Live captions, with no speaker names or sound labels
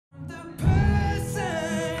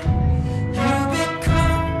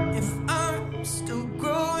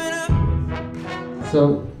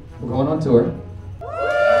So, we're going on tour.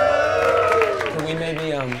 Can we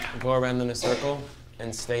maybe go around in a circle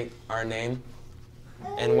and state our name?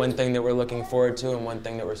 And one thing that we're looking forward to and one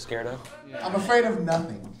thing that we're scared of? I'm afraid of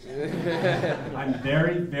nothing. I'm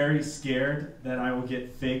very, very scared that I will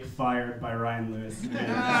get fake fired by Ryan Lewis.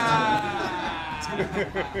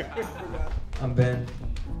 I'm Ben.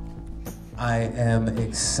 I am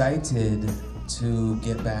excited to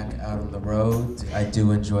get back out on the road. I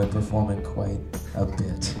do enjoy performing quite a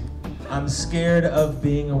bit. I'm scared of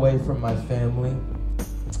being away from my family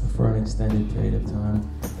for an extended period of time.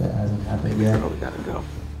 That hasn't happened yet. Oh, we gotta go.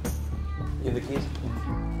 You have the keys?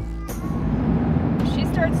 If she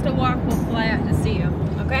starts to walk, we'll fly out to see you,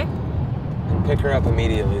 okay? And pick her up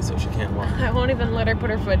immediately so she can't walk. I won't even let her put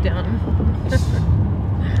her foot down.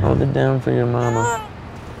 Hold it down for your mama.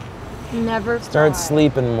 Never Start fly.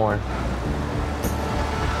 sleeping more.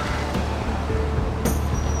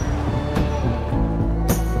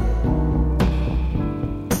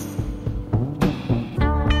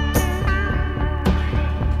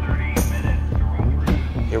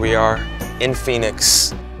 Here we are in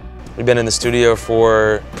Phoenix. We've been in the studio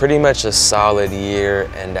for pretty much a solid year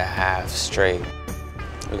and a half straight.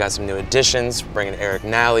 We got some new additions, bringing Eric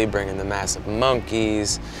Nally, bringing the Massive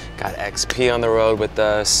Monkeys, got XP on the road with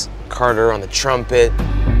us, Carter on the trumpet.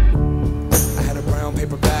 I had a brown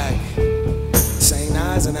paper bag, St.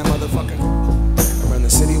 Eyes and that motherfucker. Around the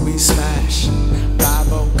city we smash,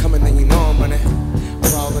 5-0 coming and you know I'm running.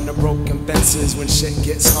 Crawling the broken fences when shit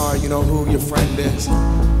gets hard, you know who your friend is.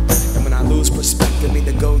 And when I lose perspective, need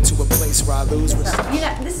to go to a place where I lose respect. You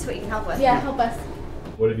know, this is what you can help with. Yeah, help us.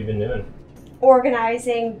 What have you been doing?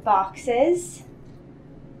 Organizing boxes,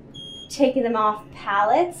 taking them off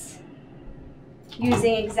pallets,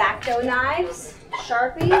 using X-Acto knives,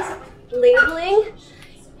 Sharpies, labeling,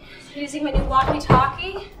 using my new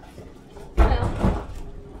walkie-talkie, you know,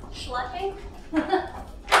 schlepping.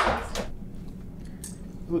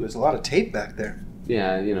 Ooh, there's a lot of tape back there.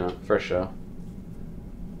 Yeah, you know, first show.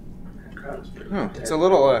 Oh, it's a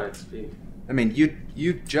little, I mean,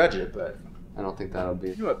 you judge it, but... I don't think that'll be.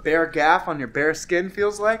 You know what bare gaff on your bare skin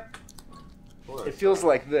feels like? It feels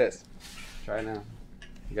like this. Try it now.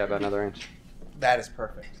 You got about another inch. That is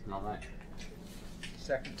perfect. All right.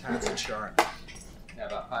 Second time's a charm. Yeah,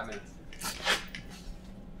 about 5 minutes.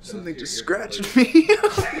 Something just scratching me.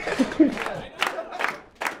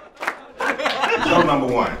 Show number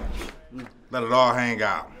 1. Let it all hang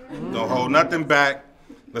out. Don't hold nothing back.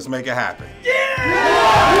 Let's make it happen.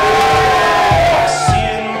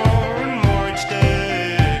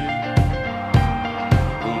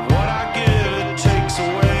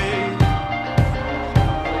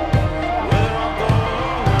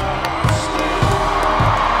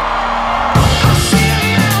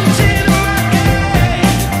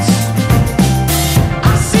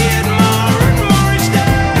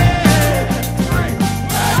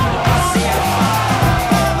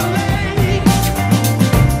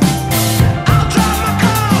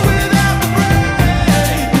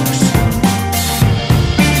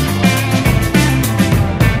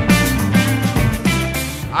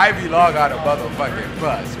 I belong on a motherfucking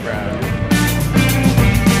bus, bro.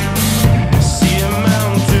 See a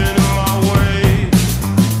mountain in my way.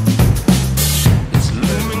 It's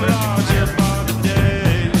looming larger by the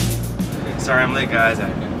day. Sorry I'm late, guys. I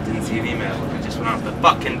didn't see an email. I just went off the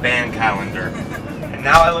fucking band calendar. And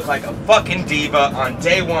now I look like a fucking diva on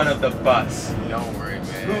day 1 of the bus. Don't worry,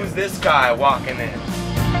 man. Who's this guy walking in?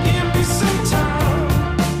 Give me some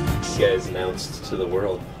time. You guys announced to the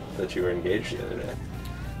world that you were engaged the other day.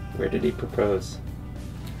 Where did he propose?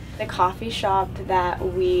 The coffee shop that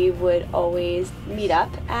we would always meet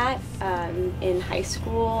up at in high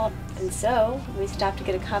school. And so we stopped to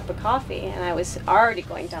get a cup of coffee, and I was already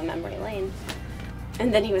going down memory lane.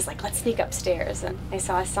 And then he was like, let's sneak upstairs. And I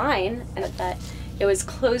saw a sign and that it was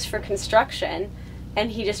closed for construction,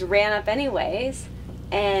 and he just ran up anyways.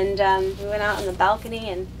 And we went out on the balcony,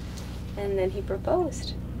 and then he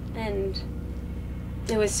proposed. And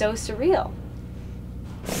it was so surreal.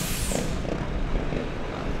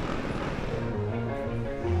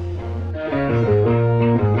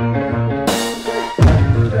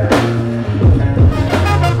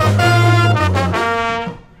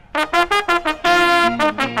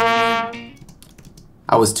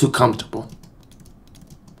 I was too comfortable.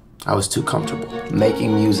 I was too comfortable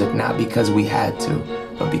making music, not because we had to,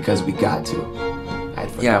 but because we got to.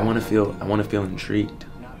 Yeah, I want to feel intrigued,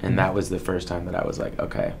 and that was the first time that I was like,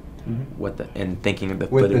 okay, what the, and thinking of the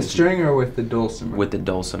with footage. the string or with the dulcimer? With the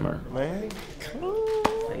dulcimer. Man, come on.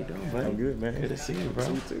 How you doing, buddy? I'm good, man. Good to see you, bro.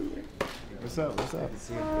 You too, man. What's up? What's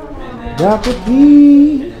up? Dr.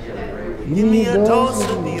 P. Give me a dose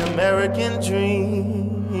of the American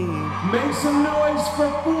dream. Make some noise for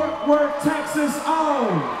Fort Worth, Texas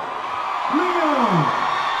own Leon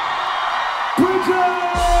Bridges!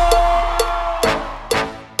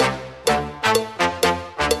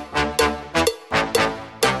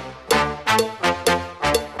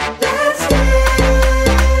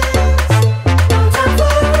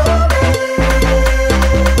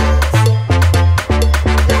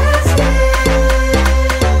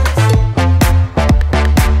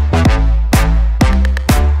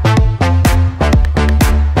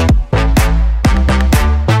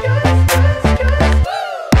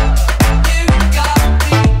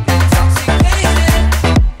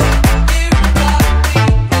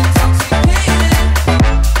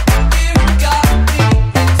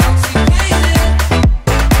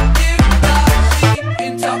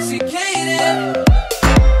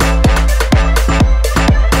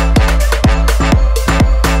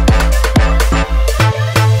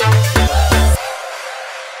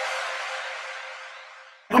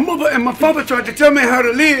 My mother and my father tried to tell me how to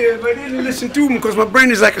live. I didn't listen to them because my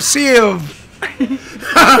brain is like a sieve.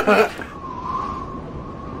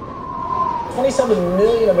 27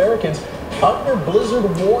 million Americans under blizzard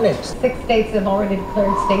warnings. 6 states have already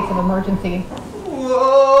declared states of emergency.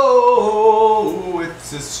 Whoa,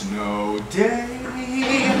 it's a snow day.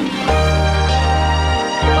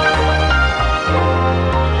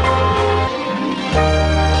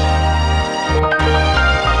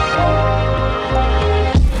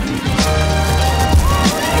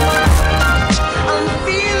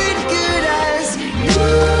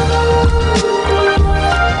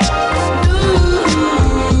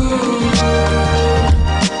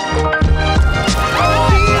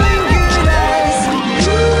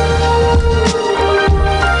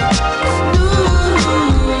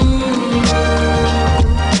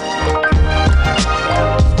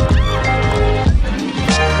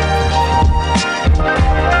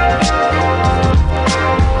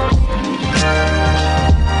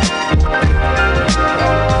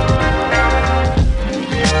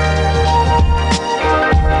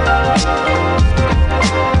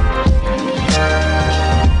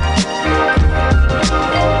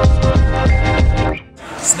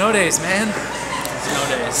 Snow days, man. Snow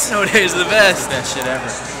days. Snow days are the best. Best shit ever.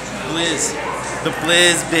 Blizz. The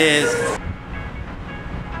Blizz biz.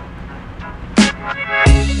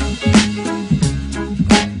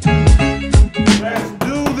 Let's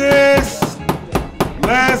do this.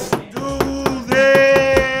 Let's do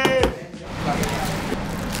this.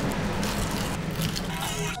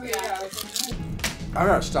 I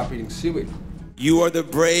gotta stop eating seaweed. You are the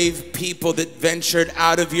brave people that ventured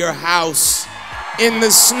out of your house in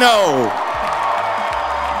the snow.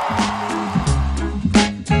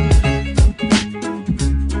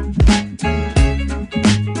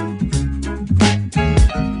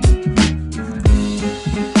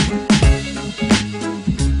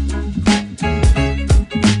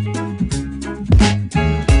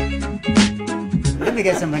 Let me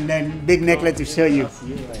get some big necklace to show you.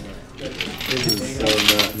 This is so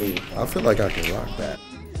not me. I feel like I can rock that.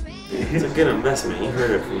 It's a good investment. You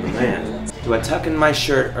heard it from the man. Do I tuck in my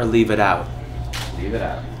shirt or leave it out? Leave it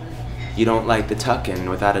out. You don't like the tuck-in,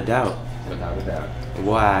 without a doubt. Without a doubt.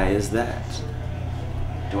 Why is that?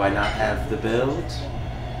 Do I not have the build?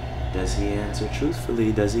 Does he answer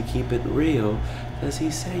truthfully? Does he keep it real? Does he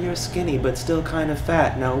say you're skinny but still kind of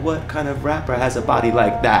fat? Now what kind of rapper has a body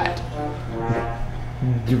like that?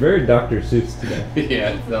 You're very Dr. Seuss today. Yeah,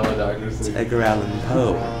 it's not a Dr. Seuss. It's Edgar Allan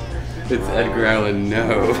Poe. It's Edgar Allan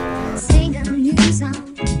No.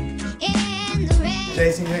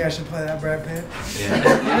 Jason, you think I should play that Brad Pitt? Yeah.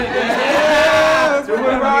 Do it,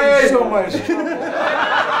 Ryan. So much. Brad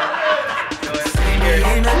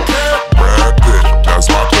Pitt, that's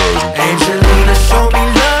my cousin. Angelina, show me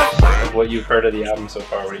love. What you've heard of the album so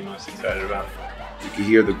far, what are you most excited about? You can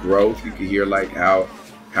hear the growth. You can hear like how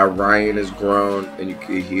Ryan has grown, and you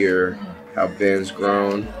can hear how Ben's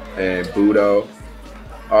grown, and Budo,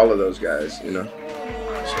 all of those guys, you know.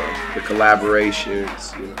 So the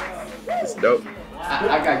collaborations, you know, it's dope.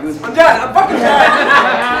 I got goosebumps. I'm done. I'm fucking done.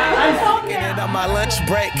 I'm fucking it on my lunch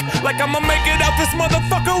break. Like I'ma make it out this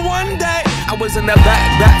motherfucker one day. I was in the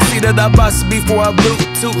back seat of the bus before a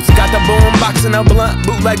Bluetooth. Got the boom box and a blunt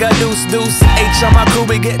boot like a deuce. H on my crew,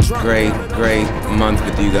 we get drunk. Great month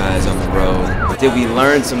with you guys on the road. Did we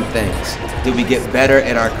learn some things? Did we get better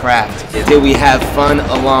at our craft? Did we have fun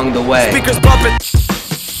along the way? Speakers bumping.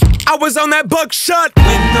 I was on that buckshot.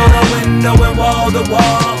 Window to window and wall to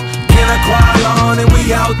wall. Can I cry on and we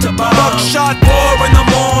out to bar? Buckshot 4 in the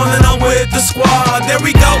morning, I'm with the squad. There we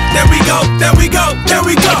go,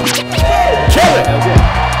 we go. Kill it.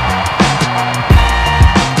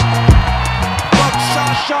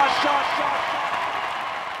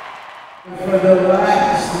 For the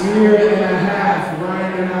last year and a half,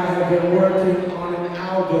 Ryan and I have been working on an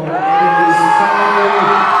album. It is finally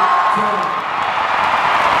done.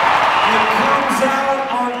 It comes out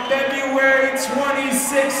on February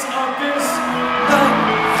 26th of this month.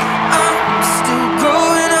 I'm still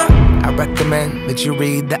growing up. I recommend that you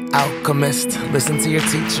read The Alchemist. Listen to your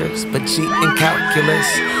teachers, but cheat in calculus.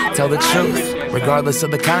 Tell the truth, regardless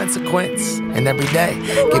of the consequence. And every day,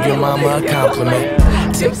 give your mama a compliment.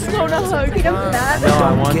 Just want to hug him, Dad.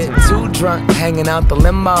 Don't get too drunk hanging out the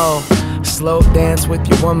limo. Slow dance with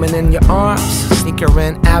your woman in your arms. Sneak her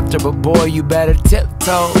in after, but boy, you better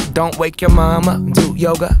tiptoe. Don't wake your mama. Do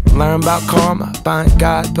yoga, learn about karma. Find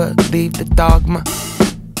God, but leave the dogma.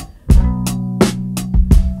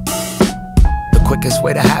 The quickest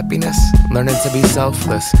way to happiness, learning to be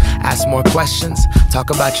selfless. Ask more questions, talk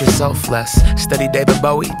about yourself less. Study David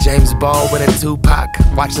Bowie, James Baldwin and Tupac.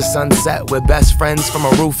 Watch the sunset with best friends from a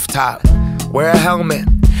rooftop. Wear a helmet,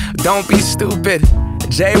 don't be stupid.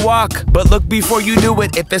 Jaywalk, but look before you do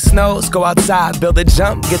it. If it snows, go outside, build a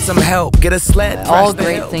jump, get some help, get a sled. All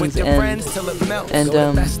great things end, and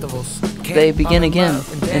they begin again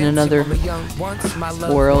in another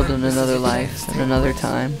world, in another life, in another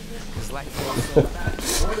time.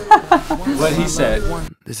 What he said.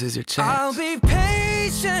 This is your chance. I'll be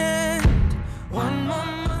patient. One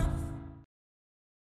more.